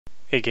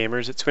Hey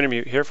gamers, it's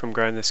Wintermute here from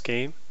Grind This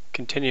Game,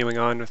 continuing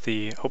on with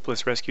the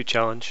Hopeless Rescue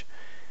Challenge.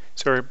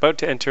 So we're about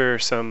to enter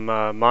some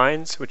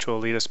mines, which will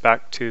lead us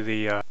back to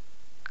the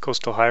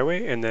coastal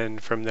highway, and then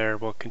from there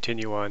we'll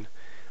continue on,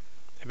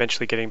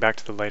 eventually getting back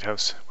to the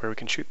lighthouse, where we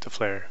can shoot the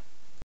flare.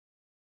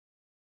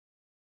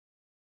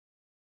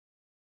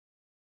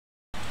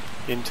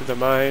 Into the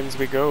mines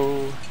we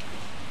go!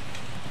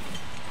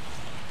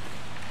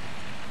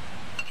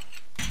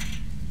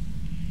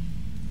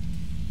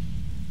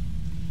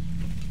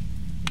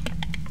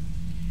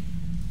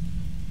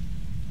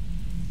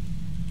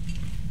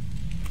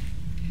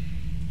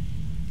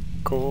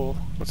 Coal.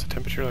 What's the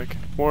temperature like?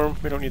 Warm.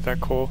 We don't need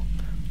that coal.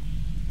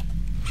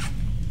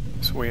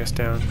 Just weigh us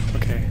down.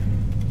 Okay.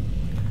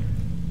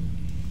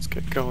 Let's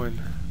get going.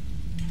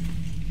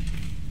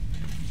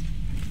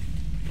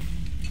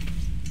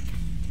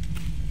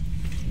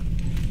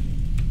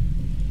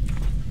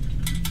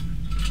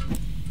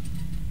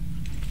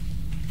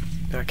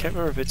 Now I can't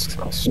remember if it's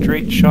a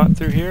straight shot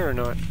through here or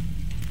not.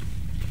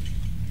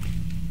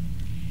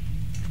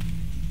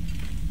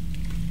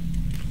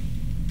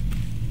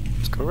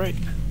 Let's go right.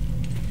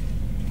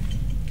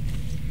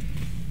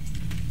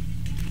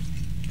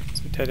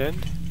 Dead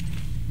end.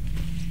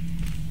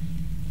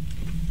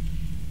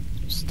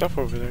 Stuff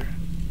over there.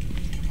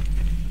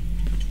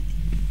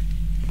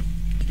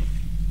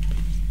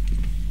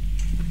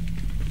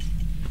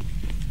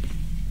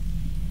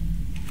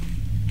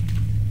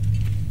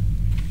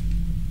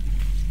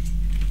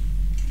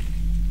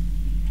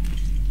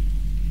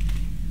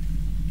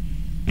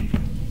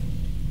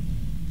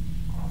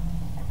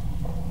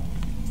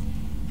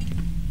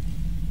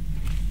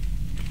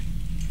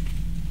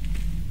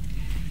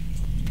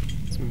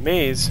 It's a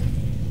maze.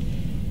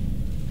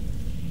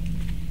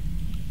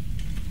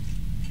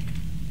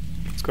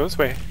 Let's go this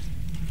way.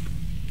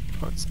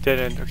 Oh, it's dead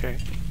end, okay.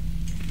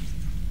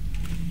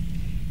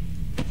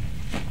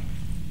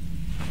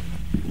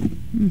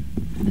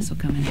 This'll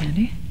come in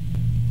handy.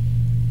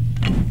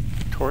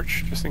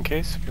 Torch, just in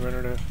case we run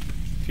out of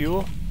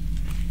fuel.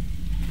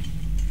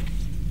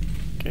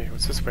 Okay,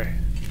 what's this way?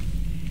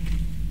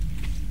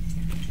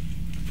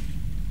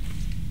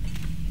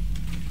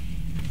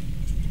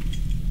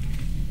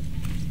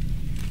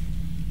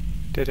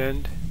 Dead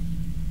end.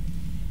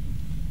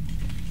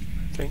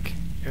 I think,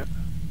 yeah.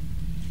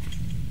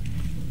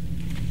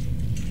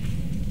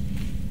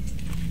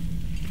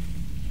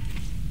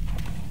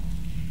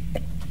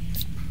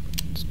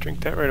 Let's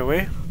drink that right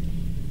away.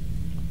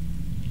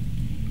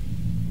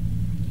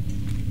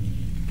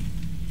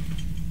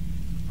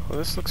 Oh,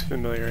 this looks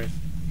familiar, I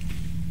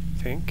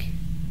think.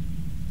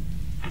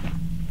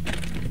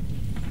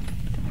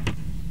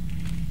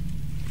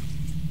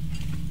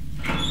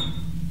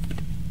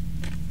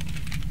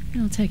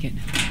 I'll take it.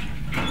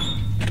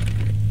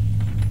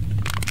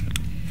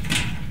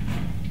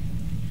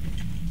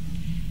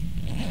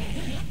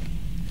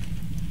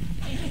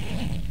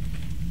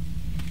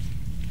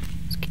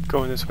 Let's keep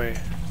going this way.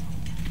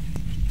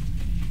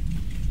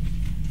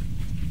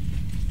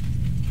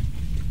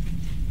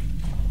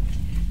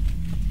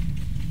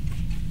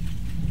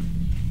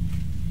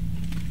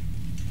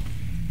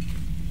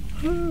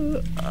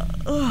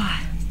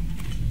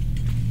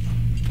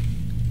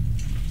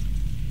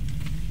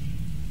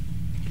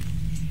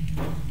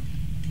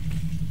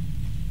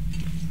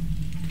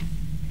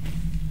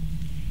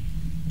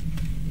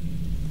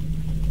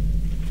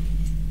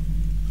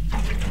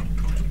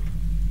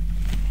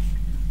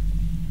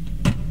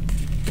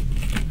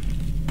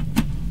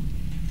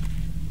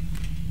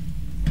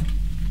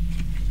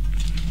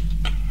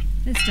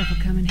 This stuff will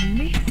come in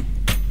handy.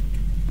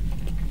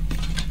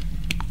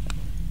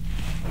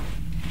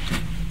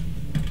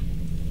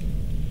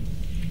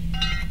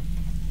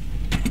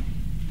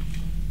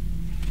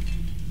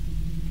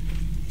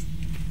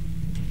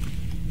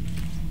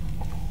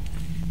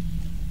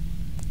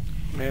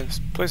 Man, this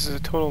place is a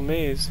total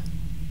maze.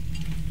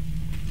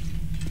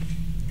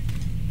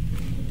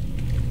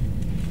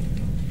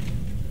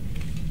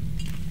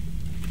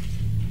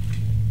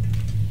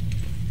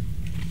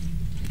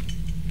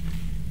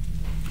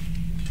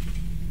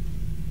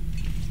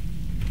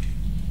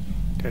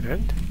 Dead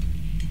end?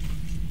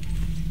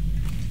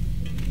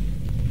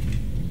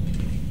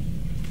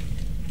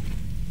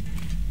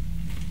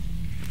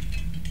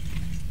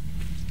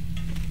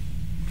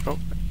 Oh,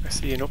 I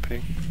see an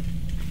opening.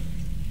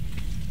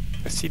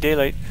 I see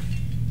daylight.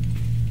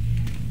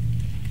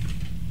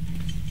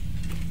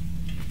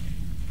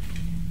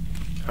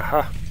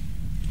 Aha!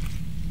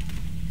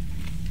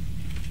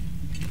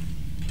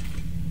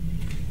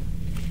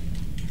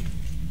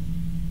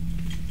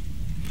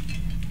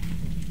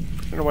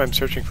 I don't know why I'm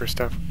searching for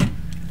stuff.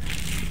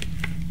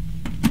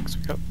 Because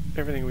we got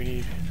everything we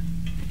need.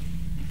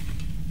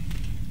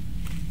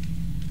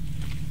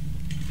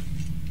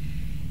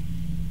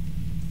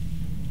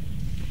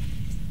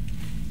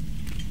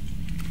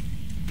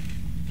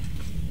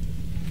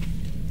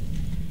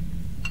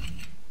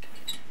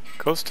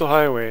 Coastal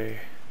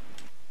highway.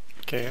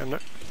 Okay, I'm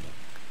not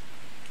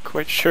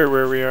quite sure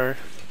where we are.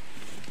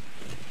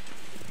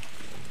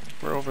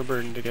 We're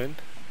overburdened again.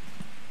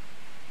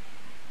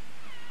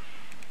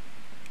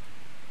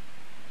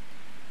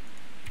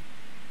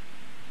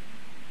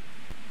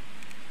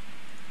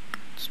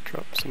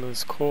 some of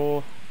this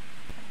coal.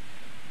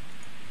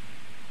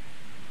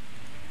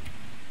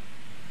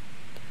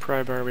 The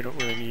pry bar we don't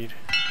really need.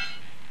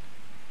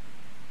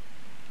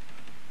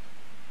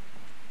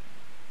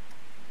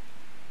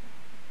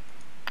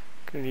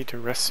 Gonna need to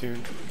rest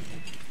soon.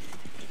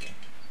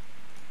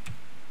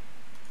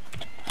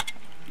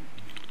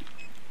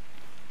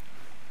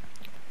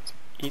 Let's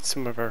eat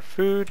some of our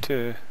food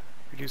to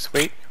reduce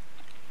weight.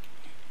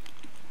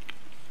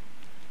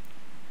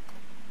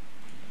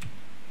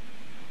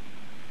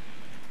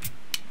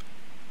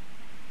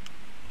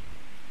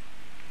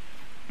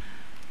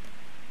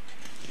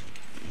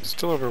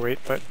 Still overweight,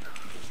 but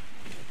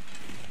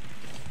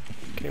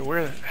okay,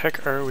 where the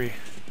heck are we?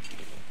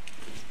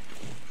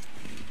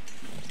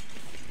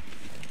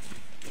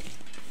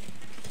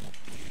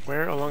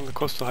 Where along the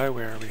coastal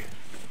highway are we?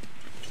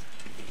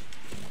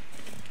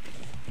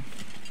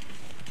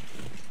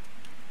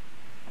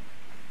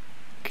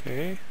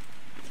 Okay.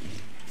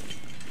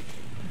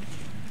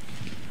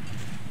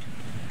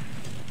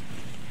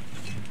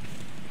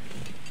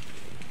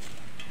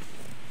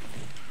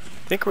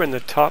 I think we're in the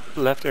top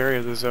left area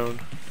of the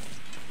zone.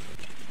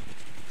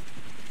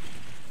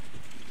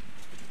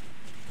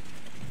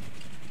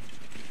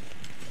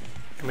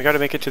 And we gotta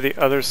make it to the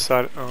other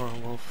side. Oh,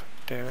 wolf.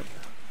 Damn it.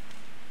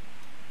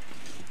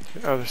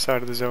 The other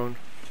side of the zone.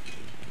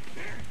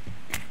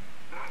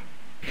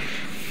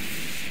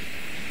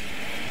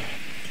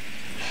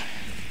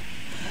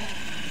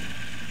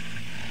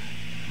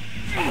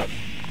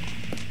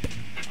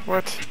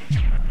 What?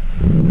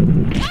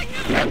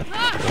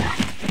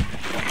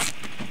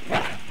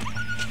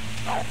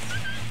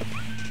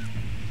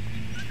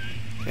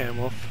 Damn,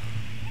 wolf.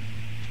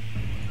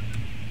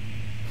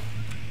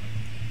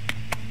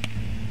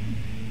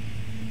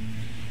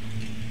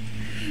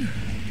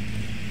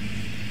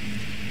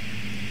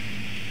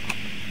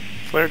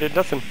 Flare did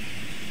nothing.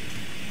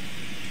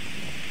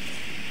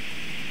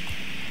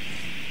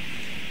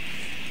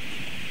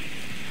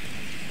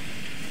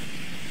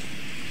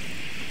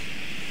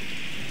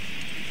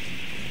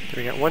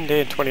 We got 1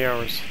 day and 20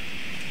 hours.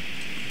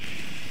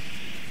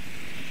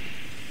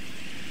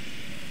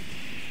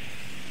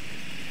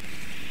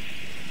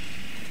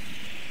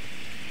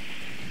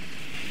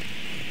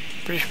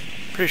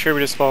 Pretty sure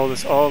we just follow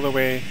this all the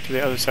way to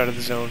the other side of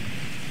the zone,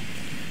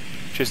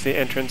 which is the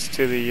entrance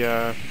to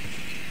the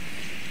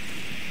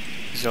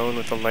zone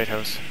with the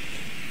lighthouse.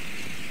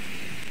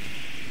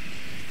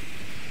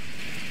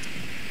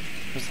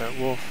 There's that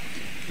wolf.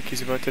 I think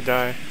he's about to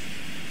die.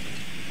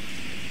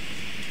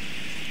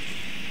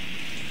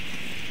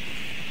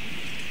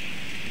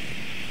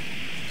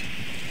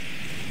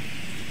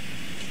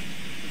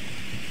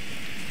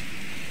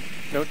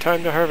 No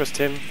time to harvest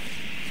him.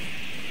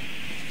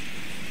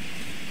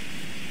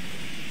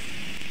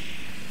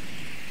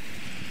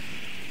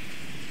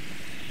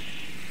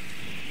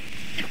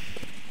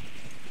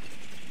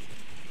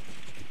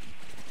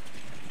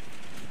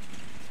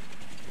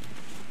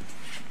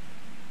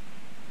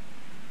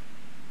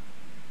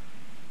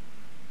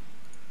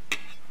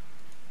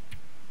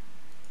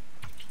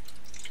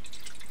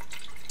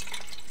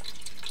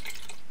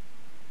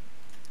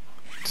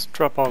 Let's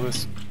drop all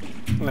this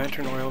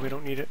lantern oil, we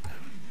don't need it.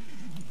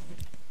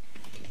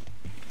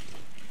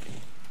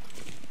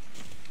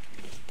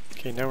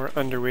 Okay, now we're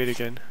underweight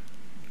again.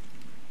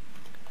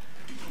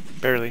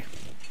 Barely.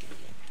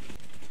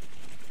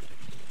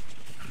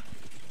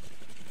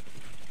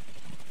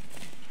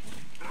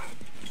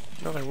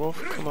 Another wolf,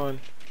 come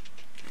on.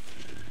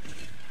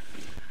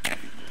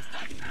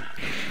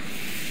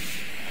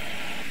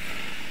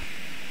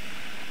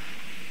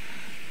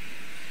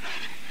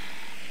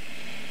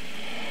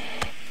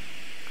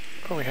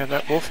 Oh, we have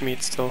that wolf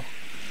meat still.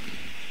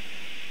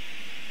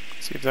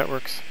 Let's see if that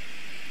works.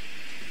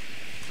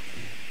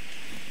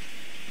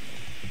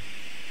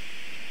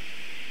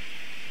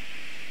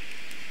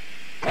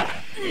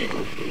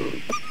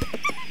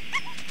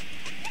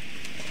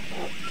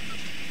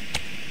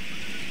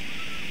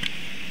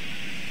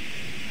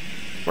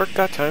 Worked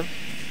that time.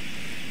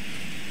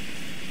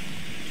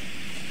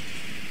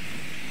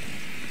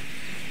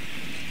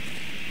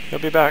 He'll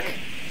be back.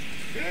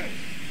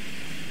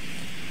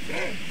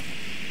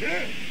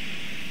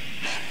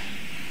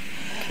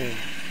 Okay.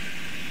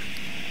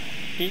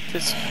 Eat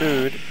this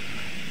food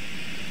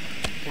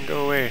and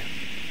go away.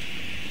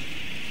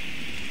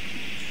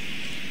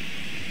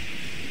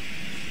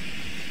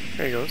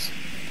 There he goes.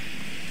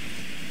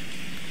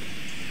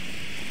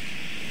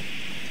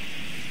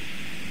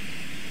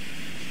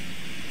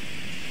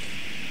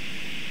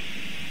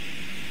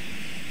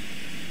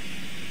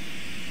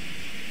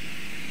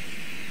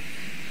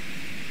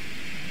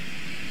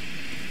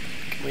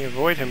 Can we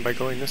avoid him by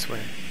going this way?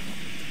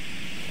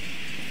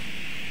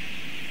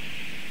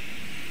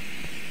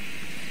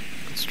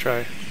 Let's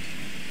try.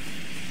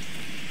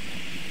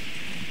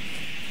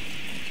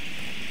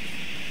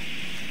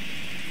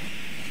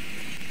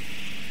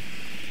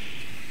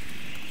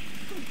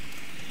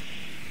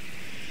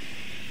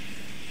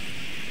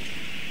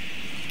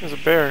 There's a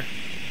bear.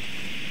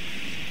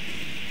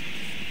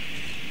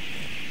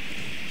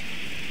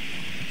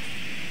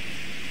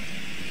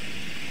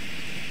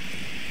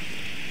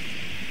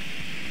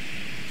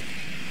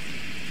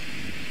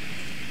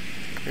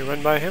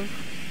 run by him.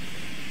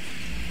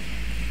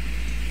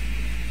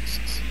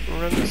 Let's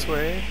run this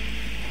way.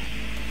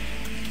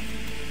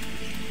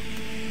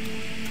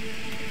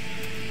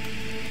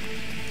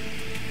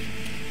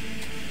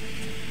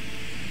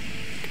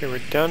 Okay, we're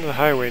down to the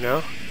highway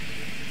now.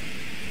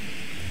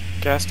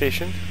 Gas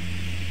station.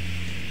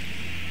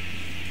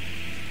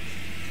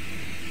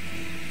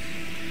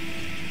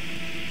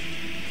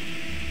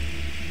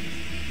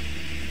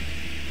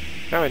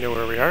 Now I know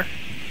where we are.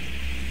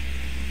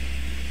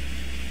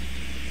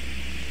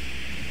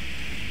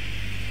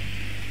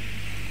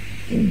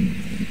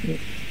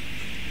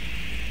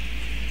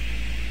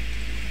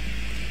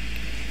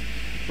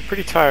 We're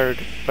pretty tired,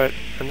 but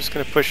I'm just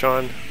going to push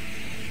on.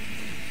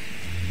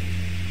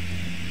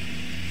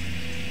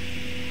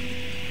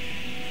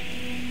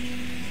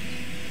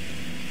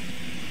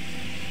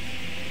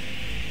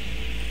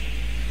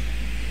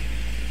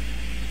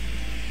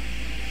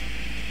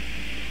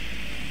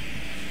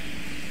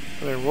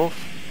 Another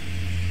wolf.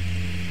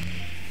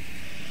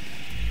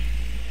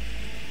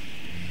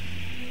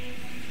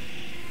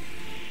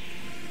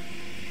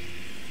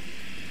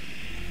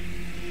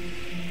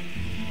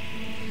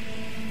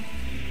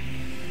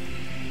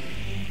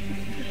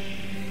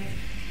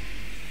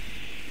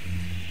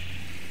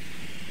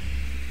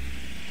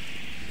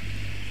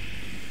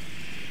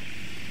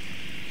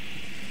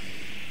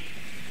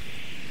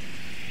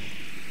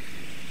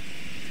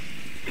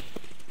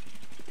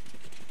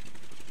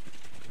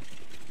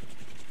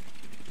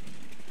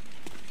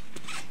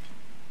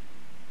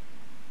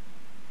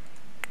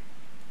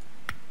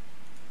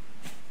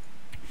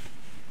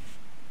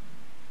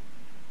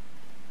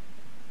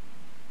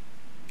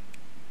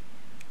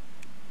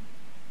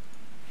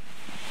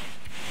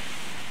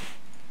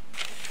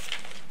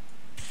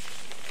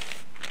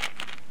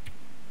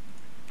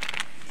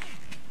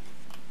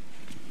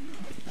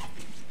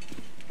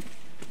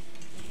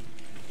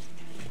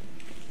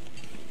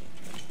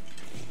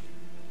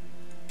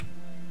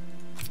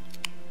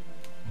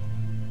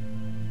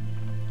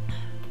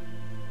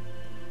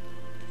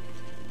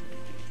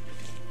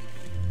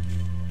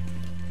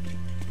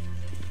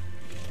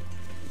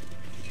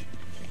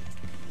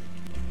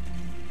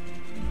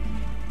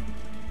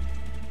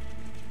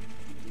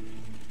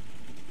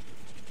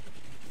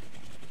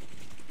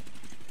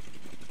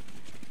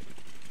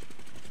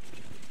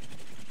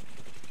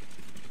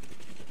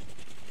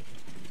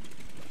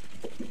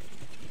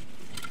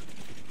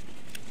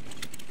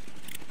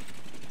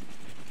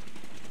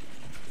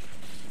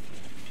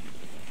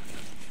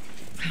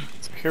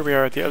 Here we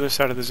are at the other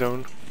side of the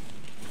zone.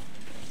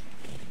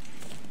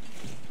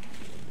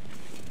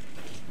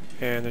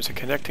 And there's a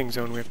connecting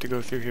zone we have to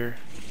go through here.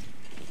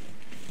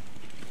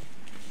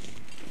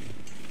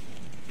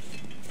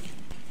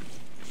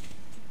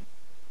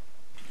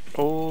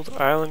 Old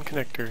Island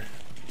Connector.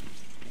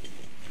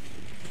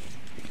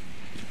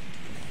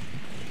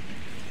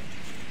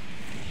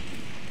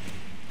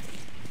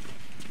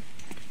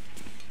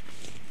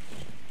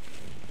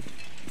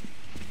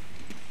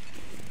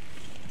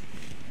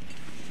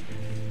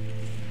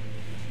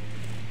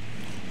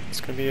 It's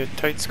gonna be a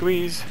tight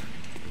squeeze.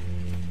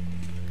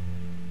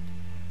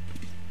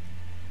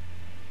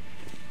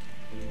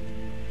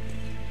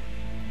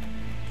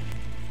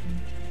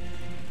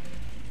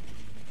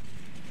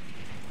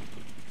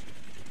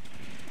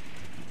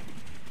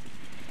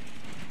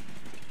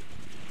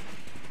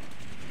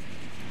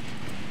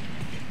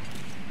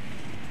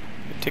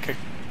 Take a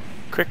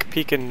quick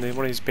peek in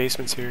one of these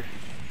basements here.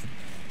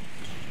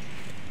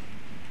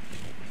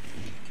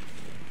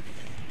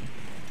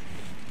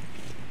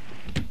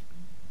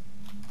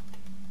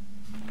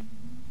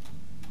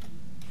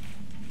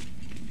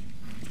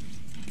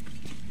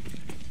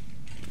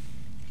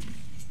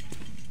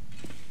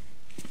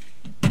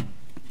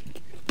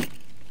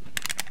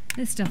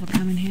 This stuff will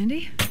come in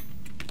handy.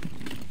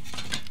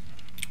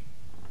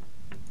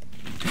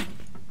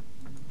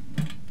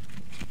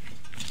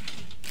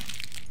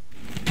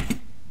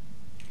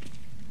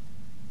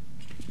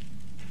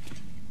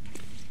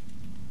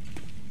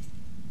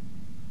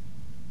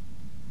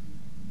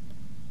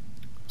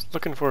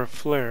 Looking for a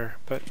flare,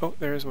 but oh,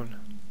 there is one.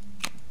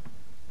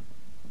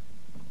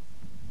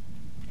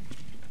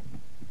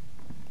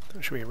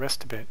 Should we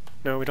rest a bit?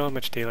 No, we don't have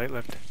much daylight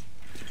left.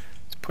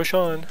 Let's push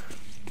on.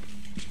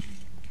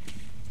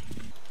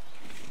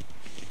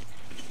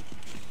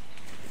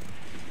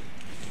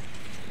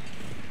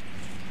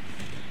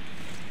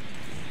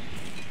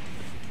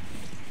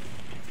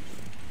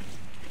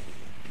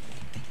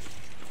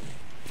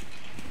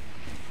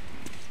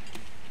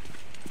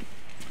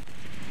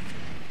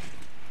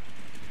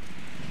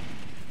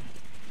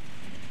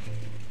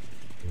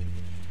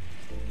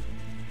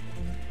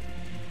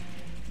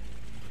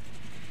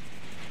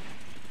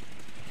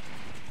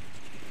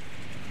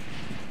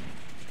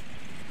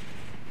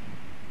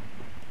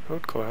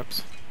 Road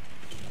collapse.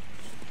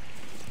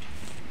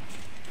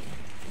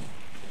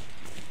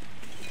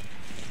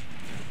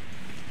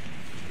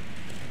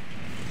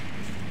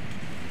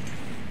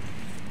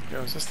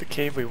 Now, is this the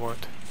cave we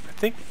want? I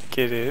think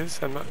it is.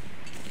 I'm not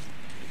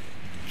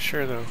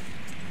sure though.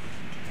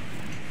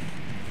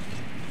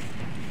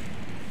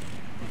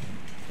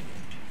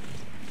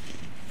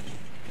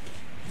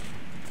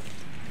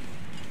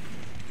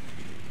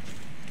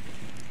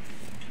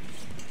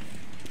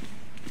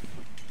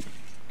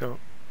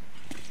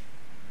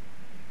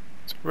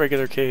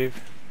 regular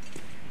cave.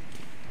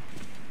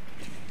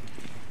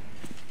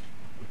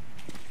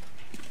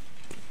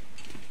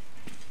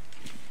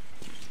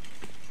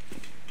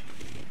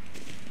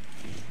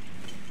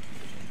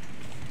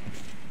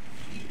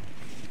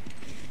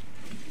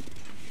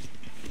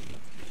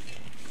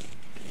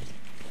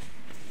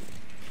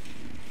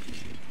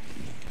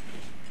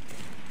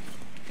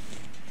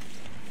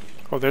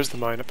 Oh, there's the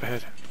mine up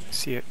ahead. I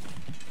see it.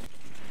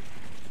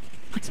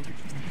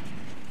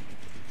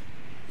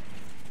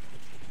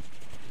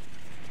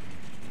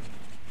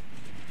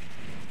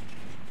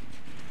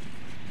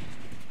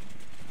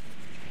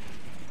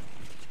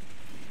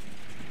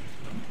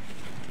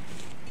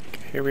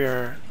 Okay, here we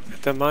are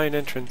at the mine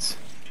entrance.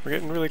 We're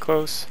getting really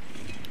close.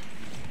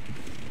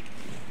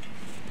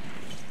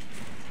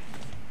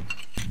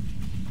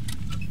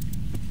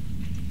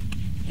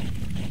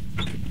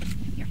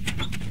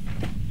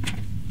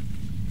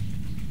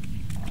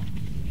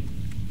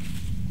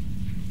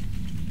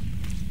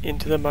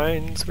 Into the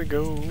mines we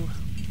go.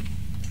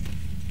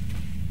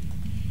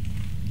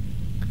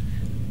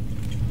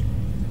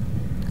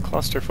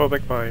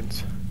 Claustrophobic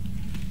mines.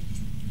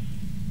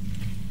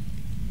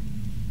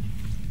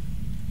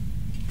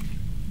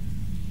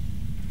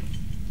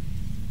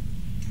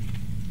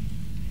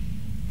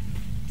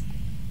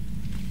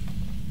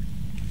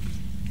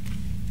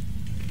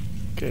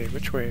 Okay,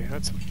 which way?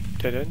 That's a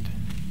dead end.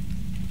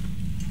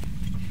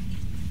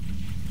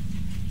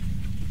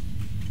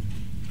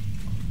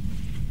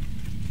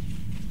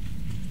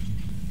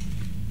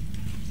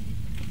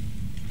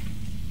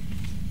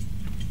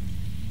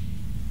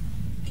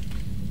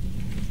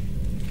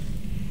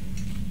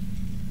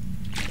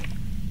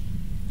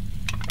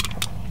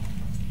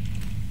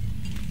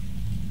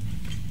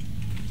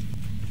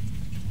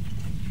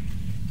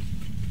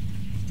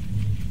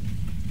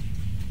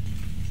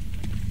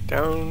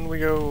 Down we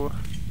go.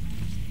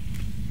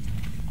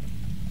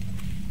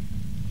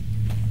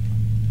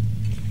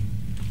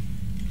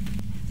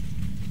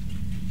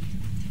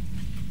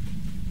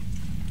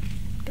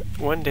 Got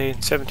 1 day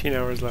and 17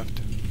 hours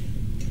left.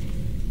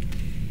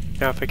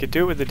 Now if I could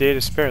do it with the day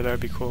to spare, that would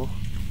be cool.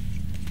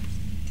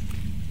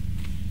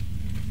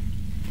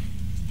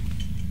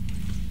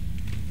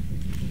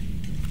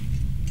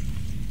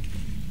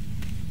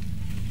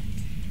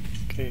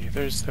 Okay,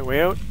 there's the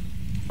way out.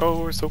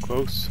 Oh, we're so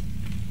close.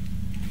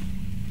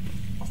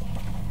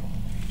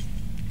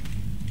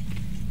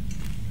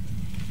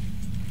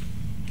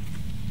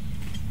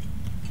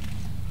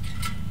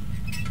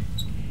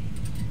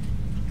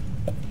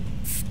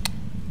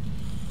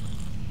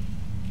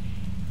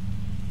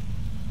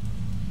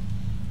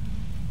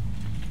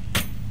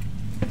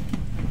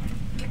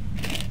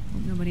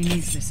 Nobody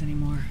needs this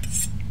anymore.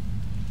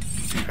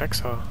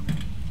 Hacksaw.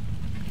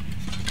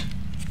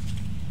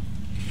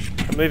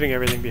 I'm leaving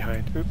everything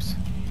behind. Oops.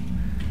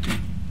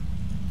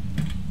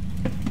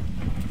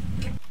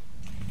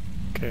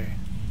 Okay.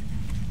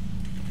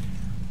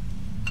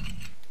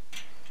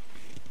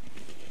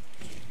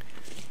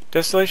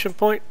 Desolation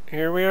Point,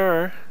 here we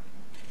are.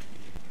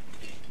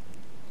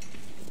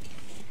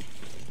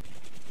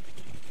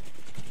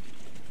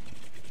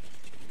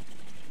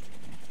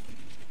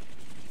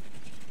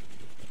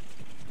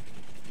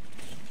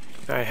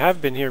 I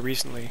have been here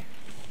recently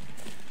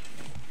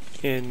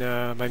in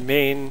my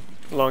main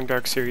Long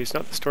Dark series,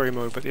 not the story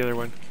mode, but the other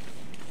one.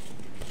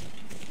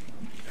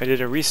 I did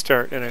a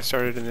restart and I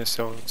started in this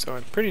zone, so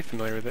I'm pretty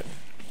familiar with it.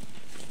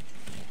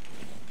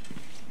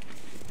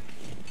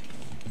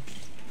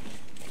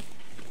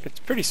 It's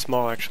pretty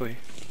small, actually.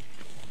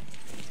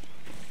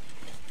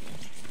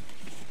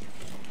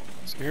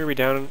 So here we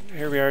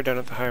are down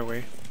at the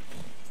highway.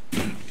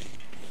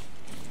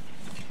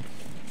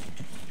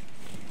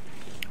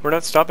 We're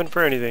not stopping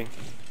for anything.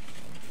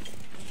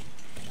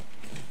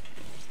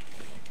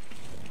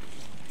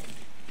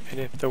 And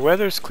if the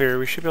weather's clear,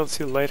 we should be able to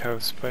see the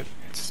lighthouse, but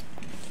it's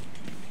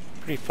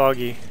pretty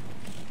foggy.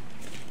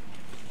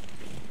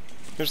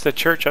 There's the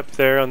church up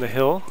there on the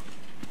hill.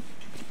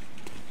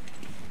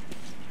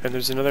 And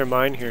there's another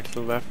mine here to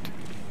the left.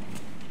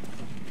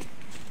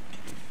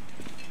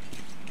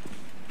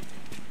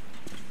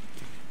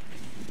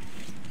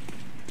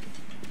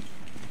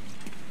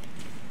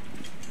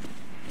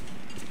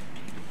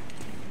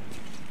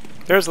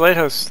 There's the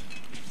lighthouse.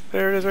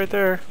 There it is right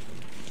there.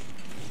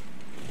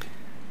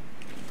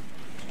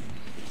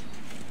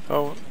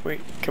 Oh, wait.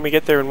 Can we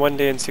get there in 1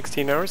 day and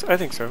 16 hours? I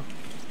think so.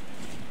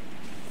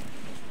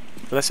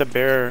 Unless a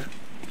bear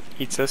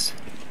eats us.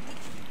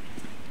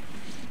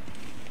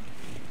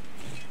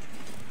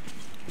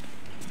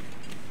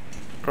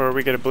 Or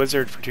we get a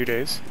blizzard for 2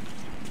 days.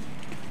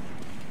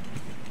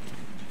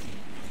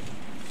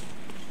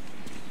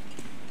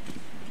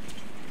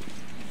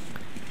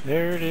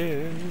 There it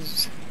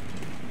is.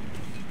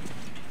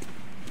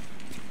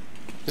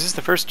 This is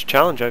the first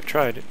challenge I've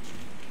tried.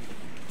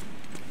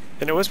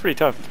 And it was pretty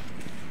tough.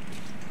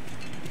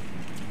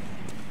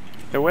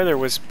 The weather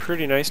was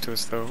pretty nice to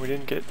us though.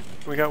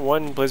 We got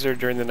one blizzard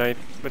during the night,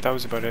 but that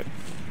was about it.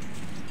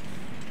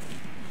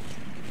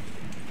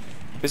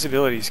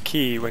 Visibility is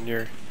key when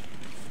you're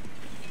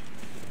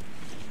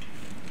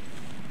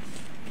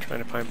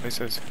trying to find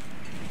places.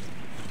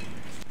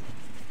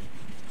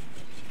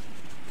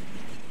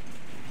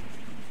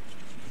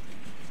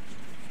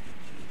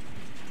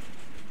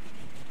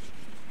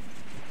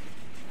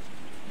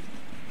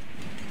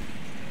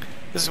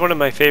 This is one of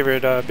my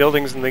favorite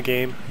buildings in the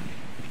game.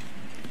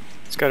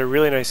 It's got a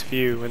really nice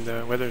view when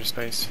the weather's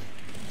nice.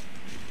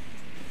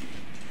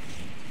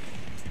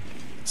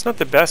 It's not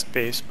the best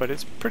base, but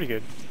it's pretty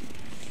good.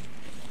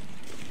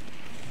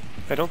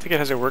 I don't think it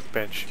has a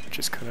workbench, which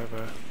is kind of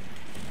a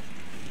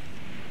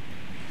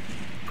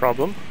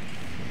problem.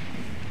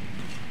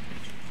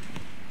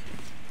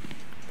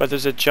 But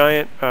there's a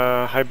giant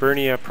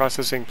Hibernia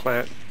processing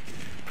plant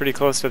pretty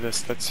close to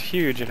this that's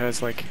huge and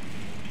has like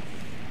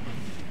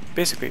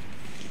basically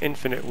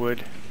infinite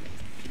wood,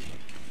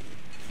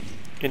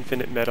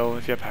 infinite metal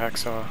if you have a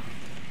hacksaw,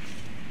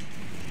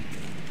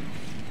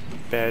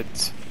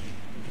 beds,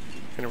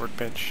 and a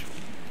workbench.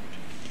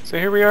 So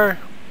here we are.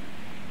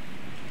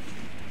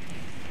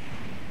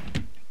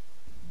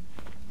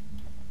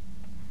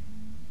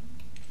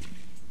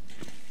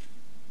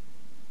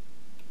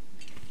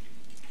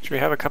 Should we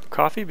have a cup of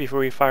coffee before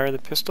we fire the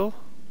pistol?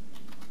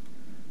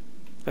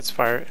 Let's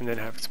fire it and then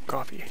have some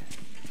coffee.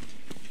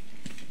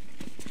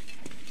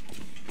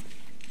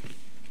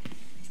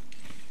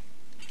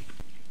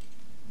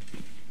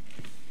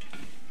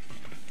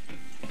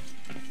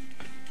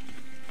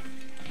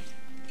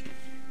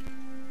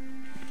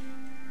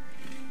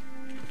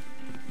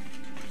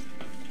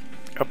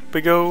 Up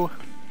we go.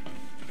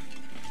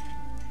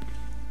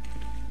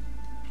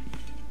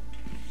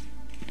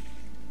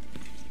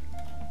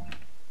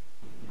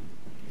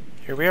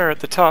 Here we are at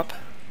the top.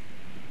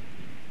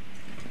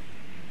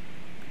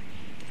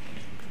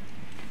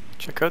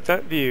 Check out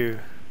that view.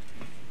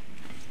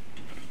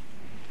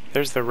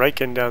 There's the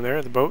Riken down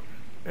there, the boat,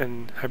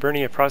 and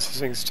Hibernia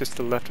Processing is just to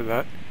the left of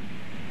that.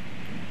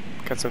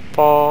 Got some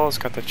falls,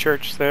 got the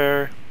church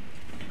there.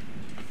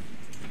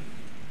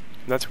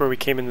 And that's where we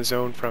came in the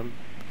zone from,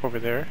 over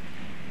there.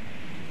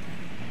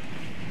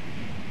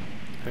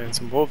 And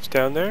some wolves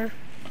down there.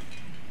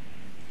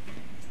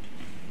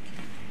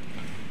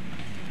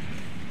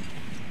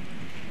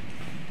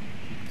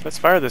 Let's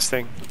fire this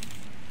thing.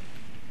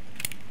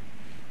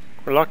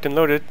 We're locked and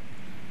loaded.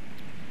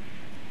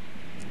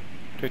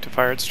 Do we have to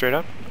fire it straight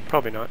up?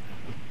 Probably not.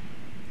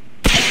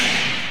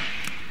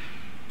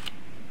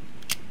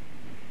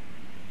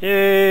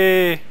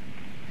 Yay!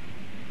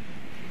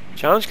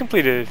 Challenge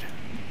completed.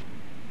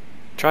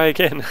 Try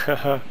again.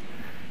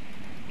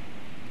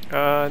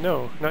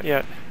 No, not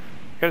yet.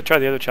 Gotta try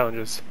the other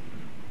challenges.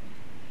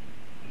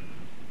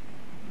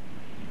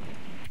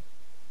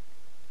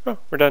 Oh,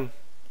 we're done.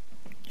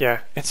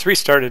 Yeah, it's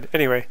restarted.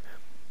 Anyway,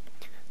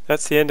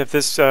 that's the end of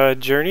this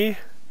journey.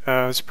 It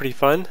was pretty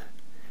fun.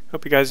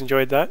 Hope you guys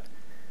enjoyed that.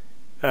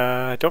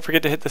 Don't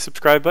forget to hit the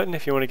subscribe button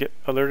if you want to get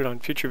alerted on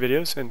future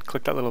videos, and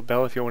click that little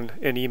bell if you want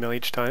an email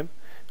each time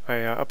I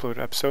upload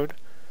an episode.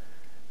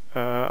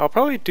 I'll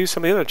probably do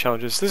some of the other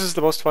challenges. This is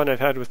the most fun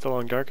I've had with The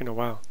Long Dark in a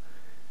while.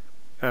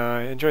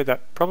 I enjoyed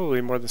that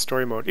probably more than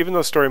story mode, even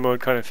though story mode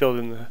kind of filled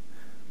in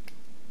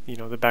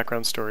the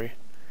background story.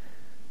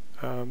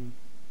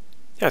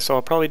 Yeah, so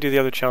I'll probably do the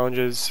other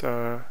challenges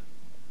over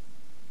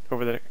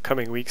the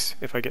coming weeks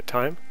if I get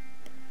time.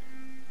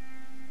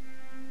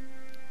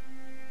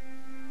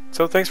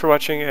 So thanks for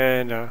watching,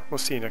 and we'll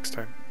see you next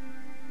time.